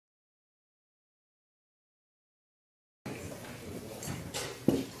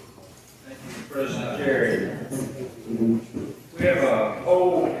President Terry. We have a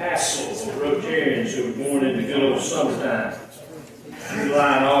whole hassle of Rotarians who were born in the good old summertime,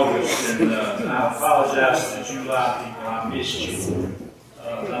 July and August, and I apologize to the July people. I missed you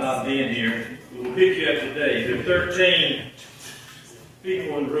by not being here. We'll pick you up today. There are 13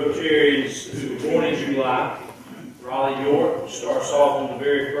 people in Rotarians who were born in July. Raleigh York starts off on the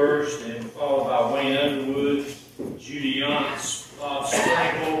very first, and followed by Wayne Underwood, Judy Yonts, Bob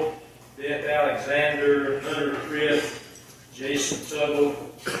Sprinkle, Beth Alexander, Hunter Tripp, Jason Tuggle,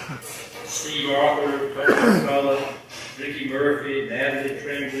 Steve Arthur, Tony McCullough, Ricky Murphy, Natalie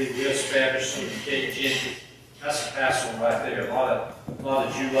Trimbley, Wes Patterson, and Kate Gentry. That's a hassle right there. A lot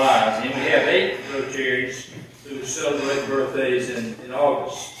of Julys. And we have 8 Rotarians who celebrate birthdays in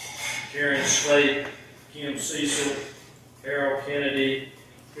August. Karen Slate, Kim Cecil, Harold Kennedy,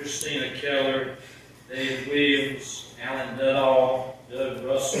 Christina Keller, David Williams, Alan Duddall, Doug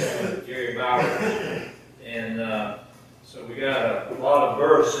Russell, Gary Bauer, and so we got a lot of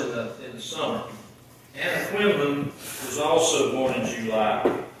births in the summer. Anna Quinlan was also born in July.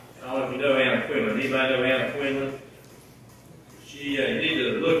 I don't know if you know Anna Quinlan. Anybody know Anna Quinlan? You need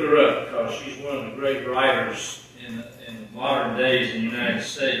to look her up because she's one of the great writers in modern days in the United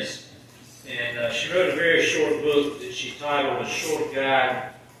States. And she wrote a very short book that she titled A Short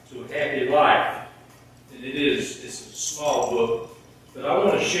Guide to a Happy Life. And it's a small book, but I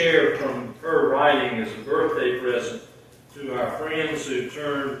want to share from her writing as a birthday present to our friends who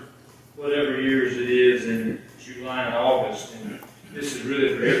turned whatever years it is in July and August. And this is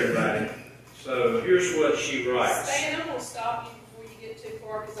really for everybody. So here's what she writes. Stan, I'm going to stop you before you get too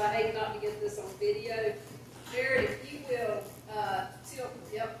far because I hate not to get this on video. Jared, if you will tilt,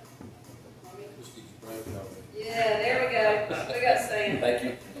 yep. Yeah, there we go. We got Stan. Thank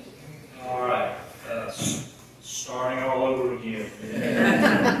you. All right. Starting all over again.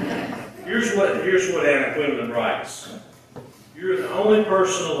 Here's what Anna Quinlan writes. You're the only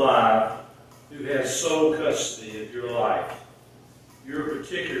person alive who has sole custody of your life, your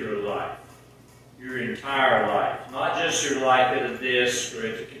particular life, your entire life, not just your life at a desk or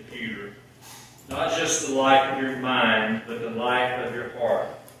at the computer, not just the life of your mind, but the life of your heart,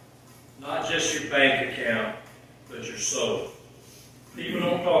 not just your bank account, but your soul. People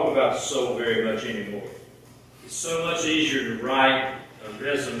don't talk about the soul very much anymore. It's so much easier to write a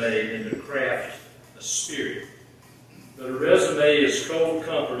resume than to craft a spirit. But a resume is cold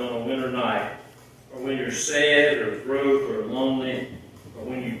comfort on a winter night, or when you're sad or broke or lonely, or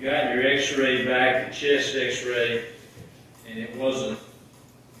when you've got your x-ray back, the chest x-ray, and it wasn't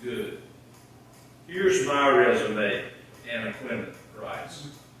good. Here's my resume, Anna Quinlan writes.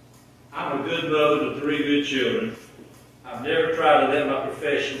 I'm a good mother to 3 good children. I've never tried to let my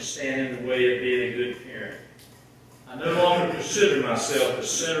profession stand in the way of being a good parent. I no longer consider myself the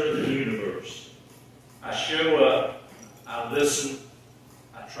center of the universe. I show up, I listen,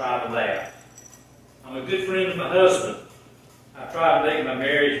 I try to laugh. I'm a good friend to my husband. I try to make my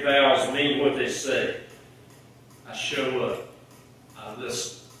marriage vows mean what they say. I show up, I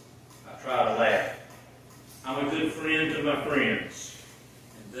listen, I try to laugh. I'm a good friend to my friends,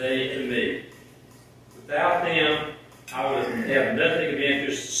 and they to me. Without them, I would have nothing of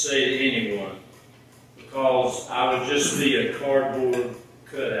interest to say to anyone, because I would just be a cardboard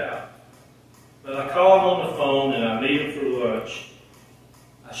cutout. But I call them on the phone and I meet them for lunch.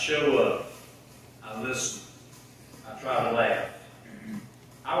 I show up, I listen, I try to laugh.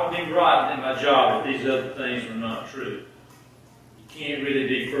 I would be rotten at my job if these other things were not true. You can't really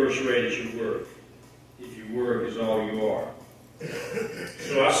be first rate at your work if your work is all you are.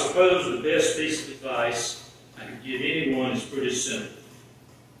 So I suppose the best piece of advice I could give anyone is pretty simple.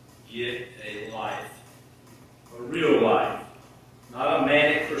 Get a life. A real life. Not a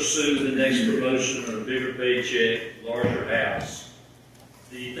manic pursuit of the next promotion or a bigger paycheck, larger house.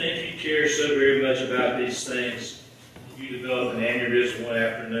 Do you think you care so very much about these things that you developed an aneurysm one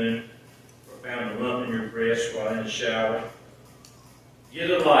afternoon or found a lump in your breast while in the shower?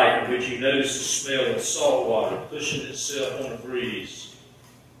 Get a life in which you notice the smell of salt water pushing itself on a breeze.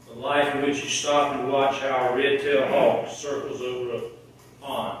 A life in which you stop and watch how a red-tailed hawk circles over a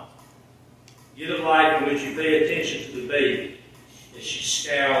pond. Get a life in which you pay attention to the baby as she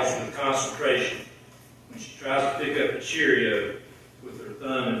scowls with concentration when she tries to pick up a Cheerio with her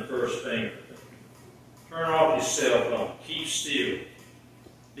thumb and first finger. Turn off your cell phone. Keep still.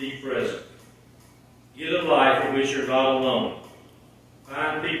 Be present. Get a life in which you're not alone.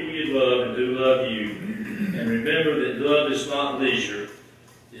 Find people you love and who love you. And remember that love is not leisure,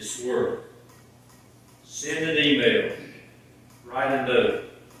 it's work. Send an email. Write a note.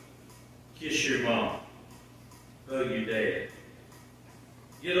 Kiss your mom. Hug your dad.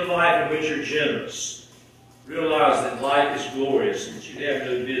 Get a life in which you're generous. Realize that life is glorious and that you have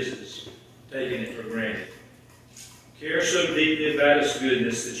no business taking it for granted. Care so deeply about its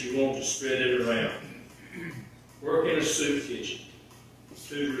goodness that you want to spread it around. Work in a soup kitchen.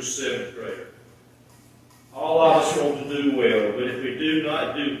 Tutor a 7th grader. All of us want to do well, but if we do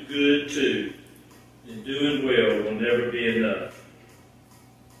not do good too, then doing well will never be enough.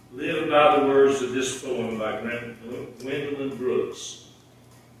 Live by the words of this poem by Gwendolyn Brooks.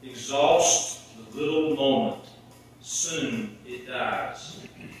 Exhaust the little moment, soon it dies.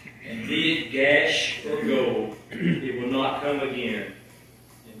 And be it gash or gold, it will not come again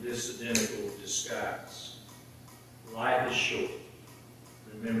in this identical disguise. Life is short.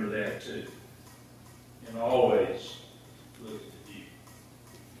 Remember that too. And always look at the view.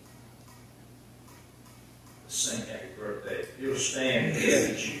 Let's sing happy birthday. If you'll stand,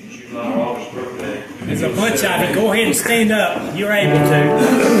 July, August birthday. There's a bunch of you. Go ahead and stand up. You're able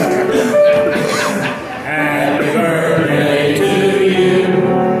to.